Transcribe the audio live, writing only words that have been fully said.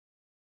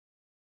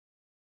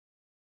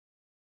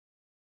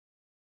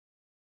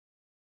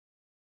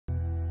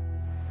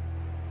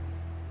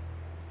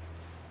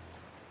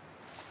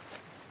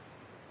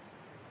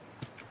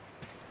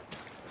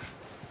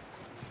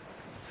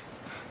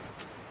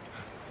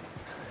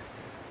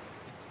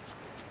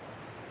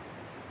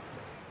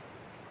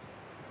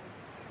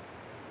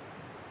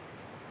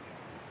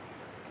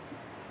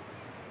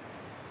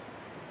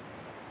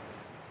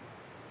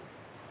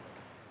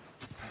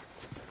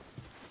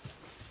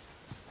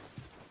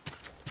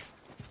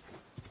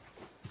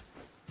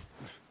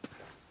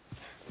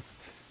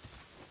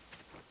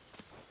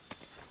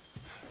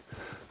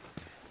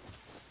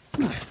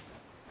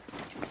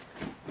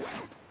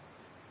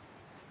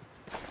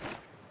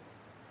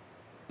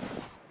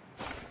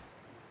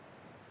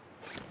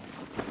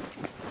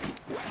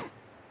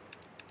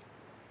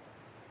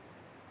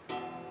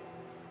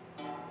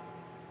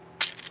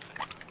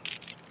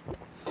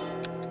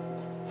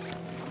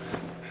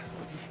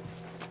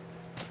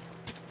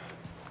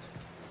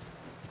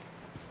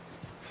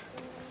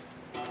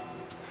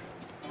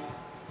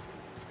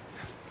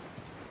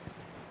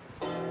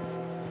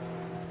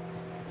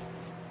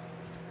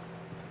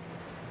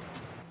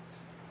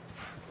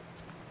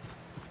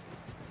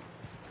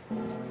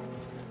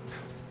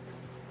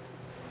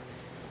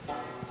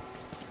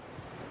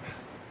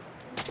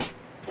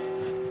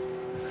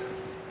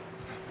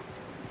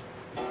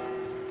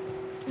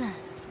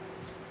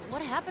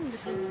happened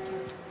between you two?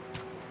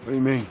 What do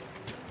you mean? You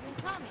and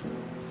Tommy.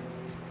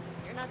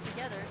 You're not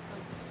together, so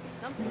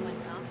something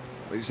went down.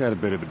 We just had a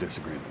bit of a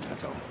disagreement,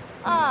 that's all.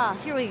 Ah,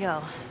 here we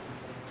go.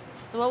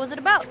 So what was it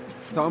about?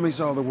 Tommy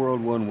saw the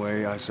world one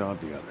way, I saw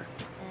it the other.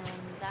 And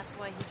that's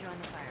why he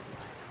joined the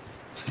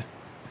Fireflies.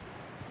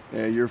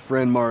 Yeah, your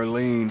friend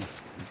Marlene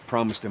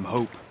promised him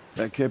hope.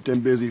 That kept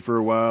him busy for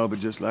a while, but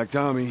just like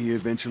Tommy, he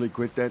eventually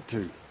quit that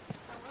too.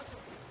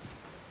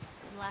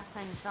 The last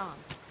time you saw him.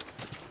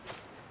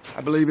 I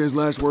believe his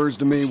last words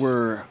to me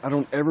were, "I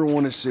don't ever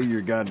want to see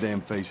your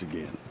goddamn face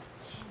again."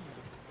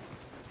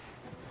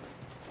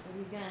 So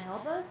he's gonna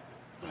help us?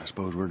 I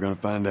suppose we're gonna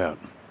find out.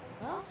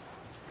 Well,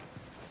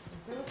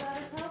 you feel about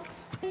his help?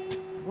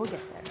 We'll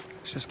get there.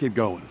 Let's just keep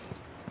going.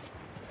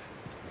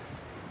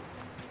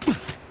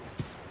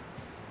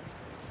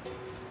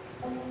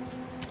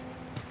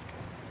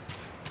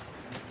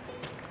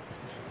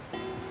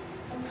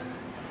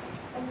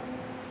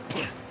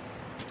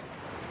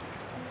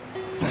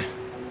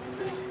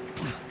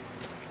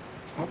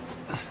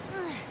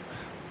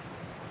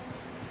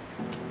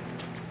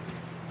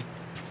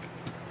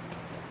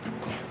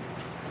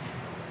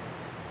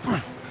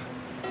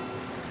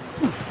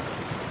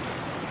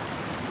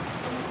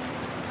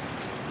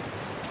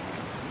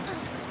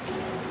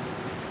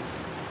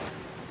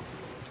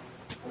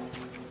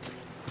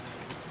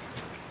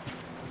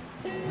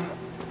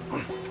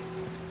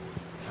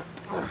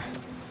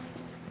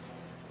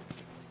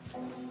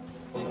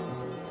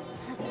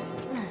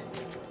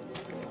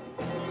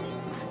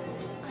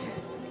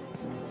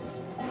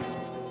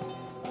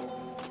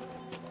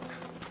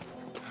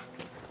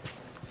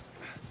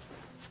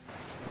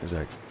 There's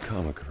that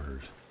comic of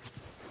hers.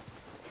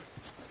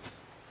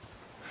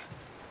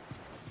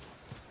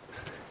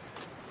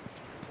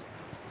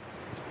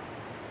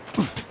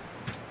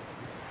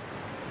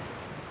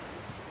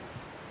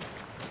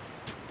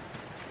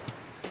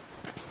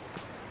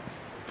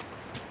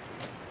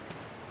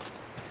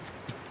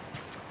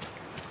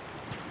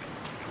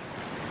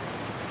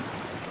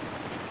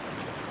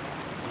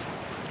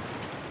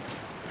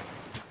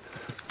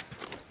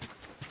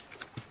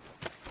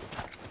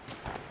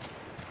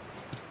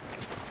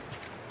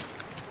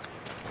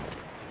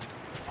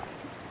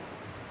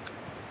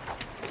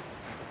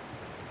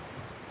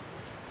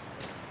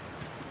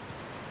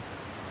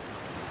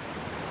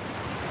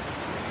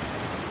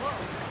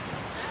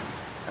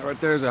 Right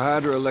there's a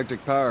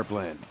hydroelectric power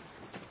plant.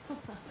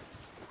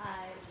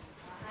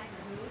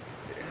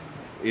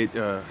 It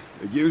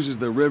uses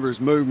the river's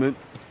movement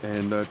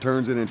and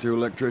turns it into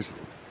electricity.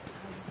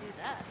 How does it do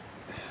that?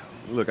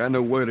 Look, I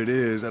know what it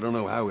is. I don't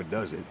know how it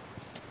does it.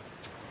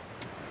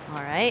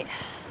 All right.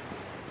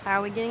 How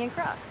are we getting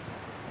across?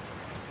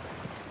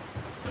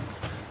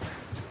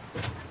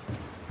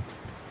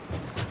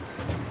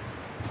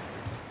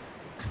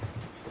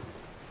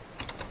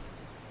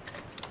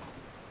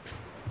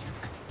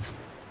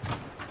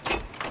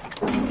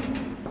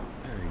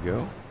 There you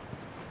go.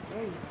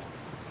 There you go.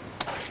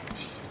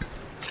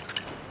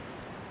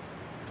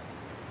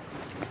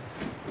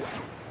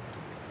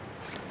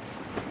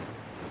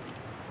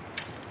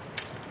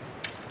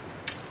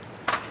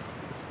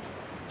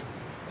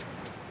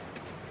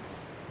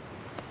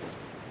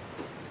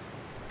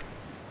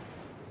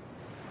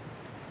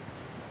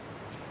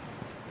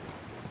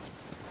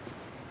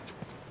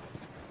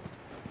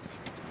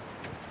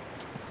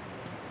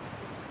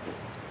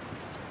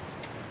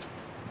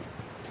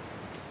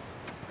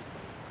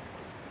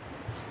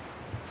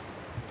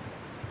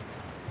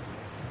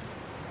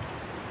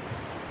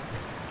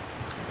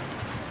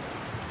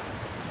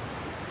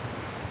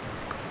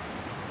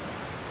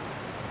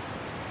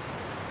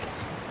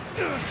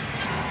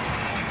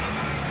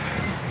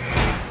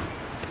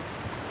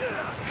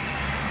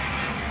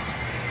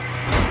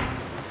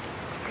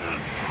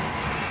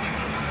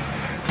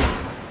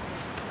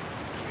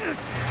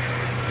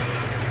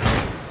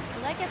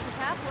 Well, that gets us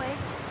halfway.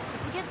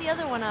 If we get the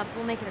other one up,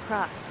 we'll make it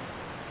across.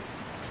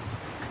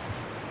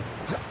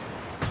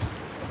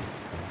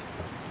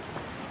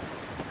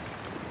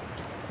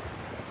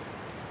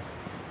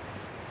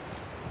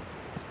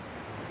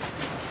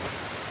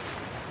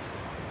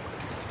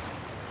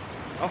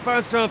 I'll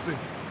find something.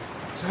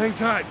 So hang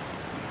tight.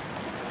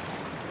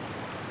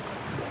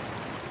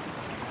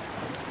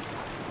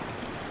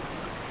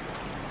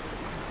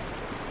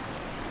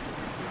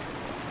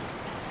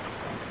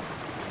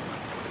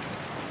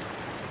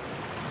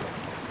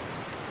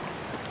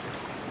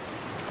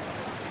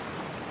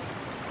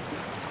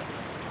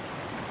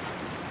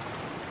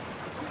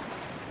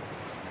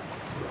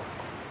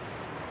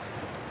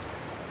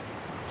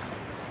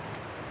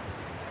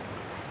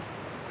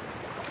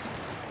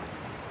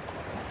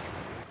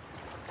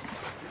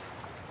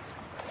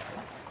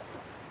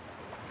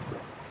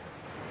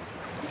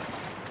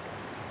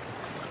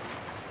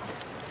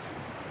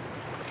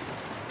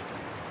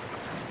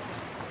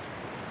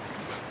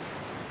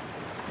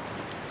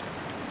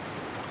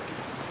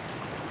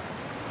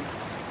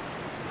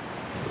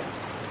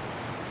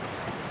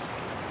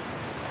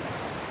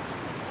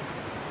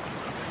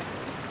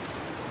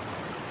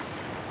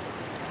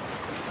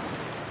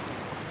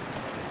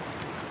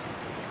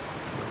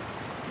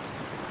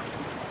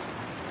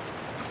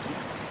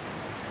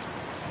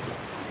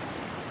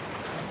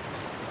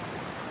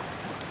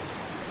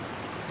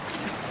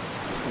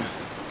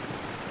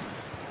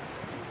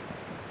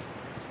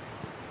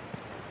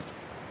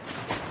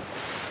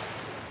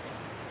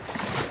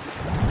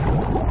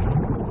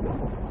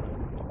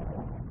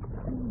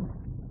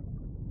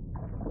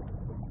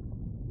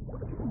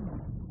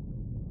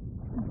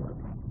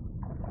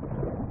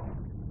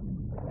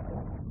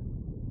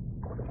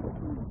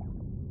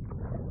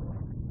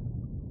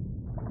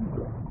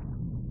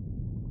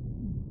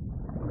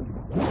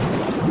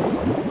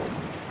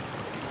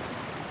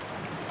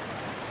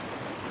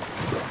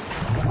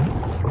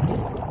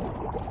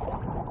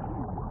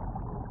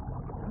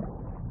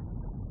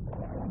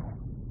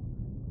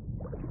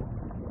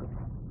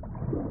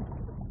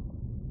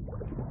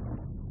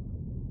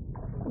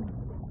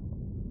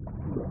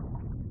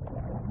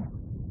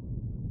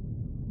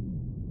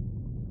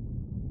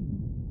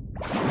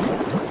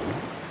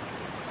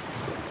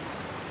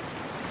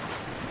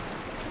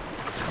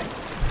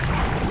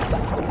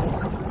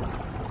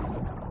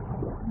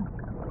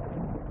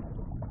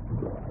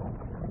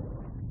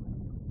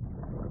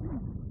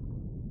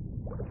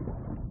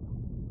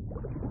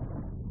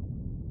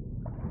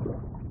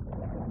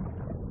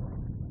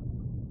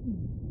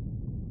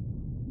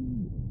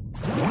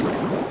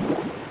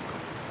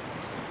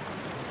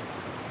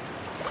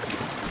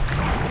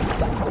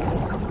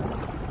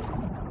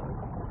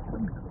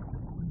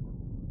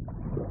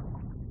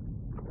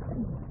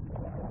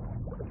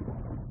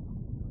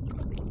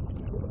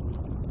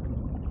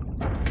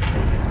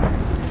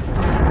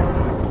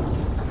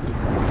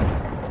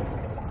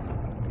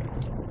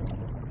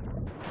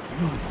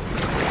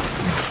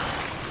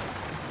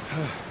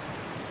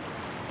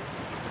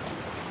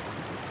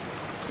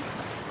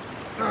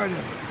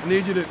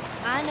 need you to...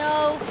 I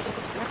know.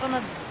 Step on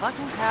the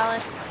fucking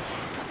pallet.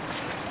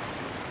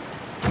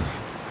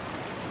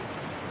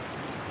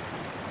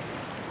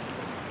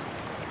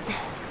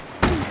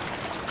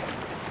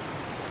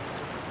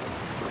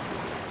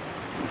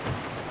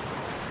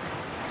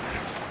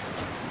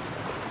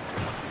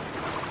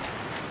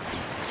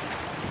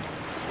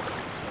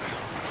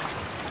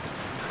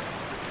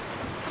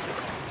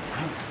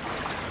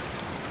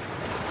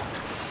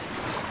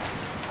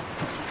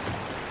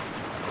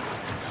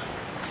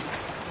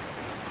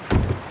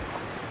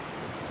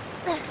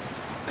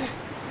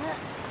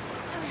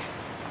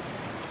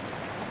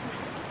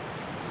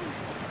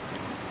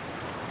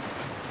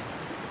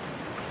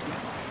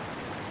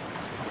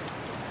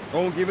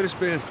 Go on, give it a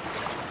spin.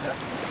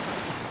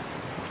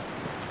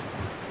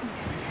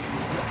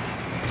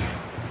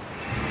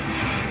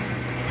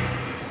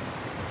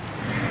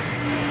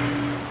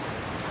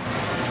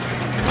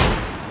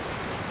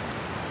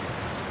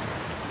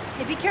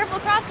 Hey, be careful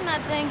crossing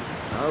that thing.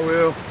 I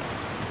will.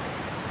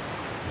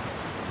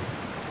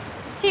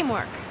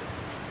 Teamwork.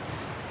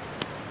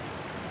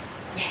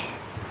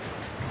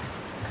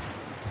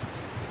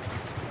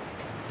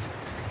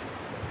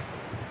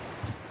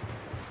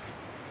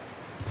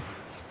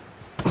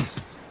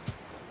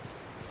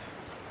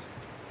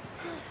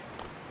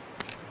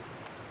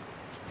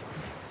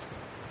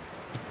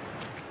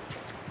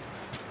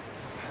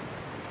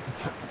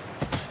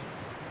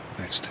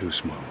 That's too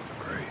small of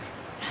a grave.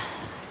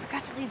 I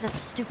forgot to leave that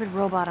stupid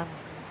robot on.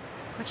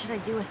 What should I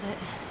do with it?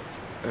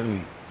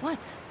 Ellie,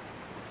 What?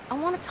 I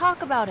want to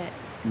talk about it.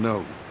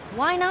 no.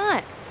 Why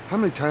not? How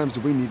many times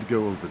do we need to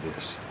go over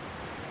this?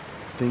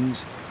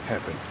 Things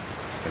happen,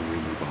 and we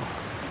move on.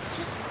 It's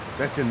just...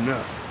 That's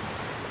enough.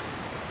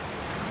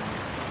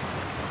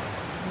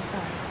 I'm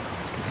sorry.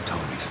 Let's get to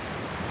Tommy's.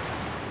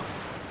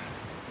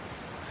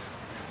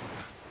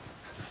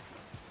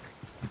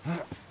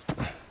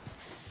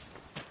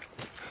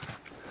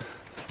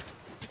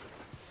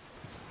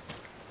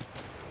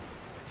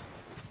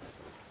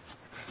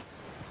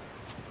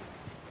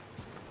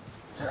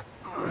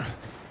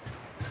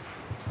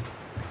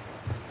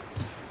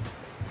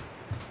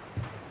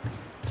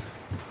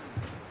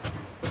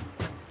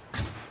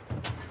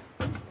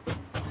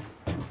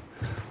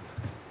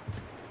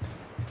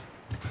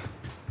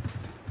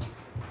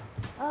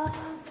 Oh,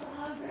 I'm so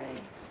hungry.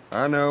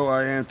 I know,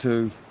 I am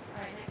too.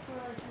 All right, next one,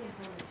 let's see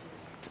information.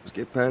 Let's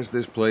get past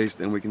this place,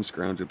 then we can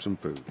scrounge up some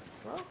food.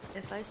 Well,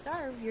 if I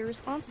starve, you're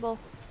responsible.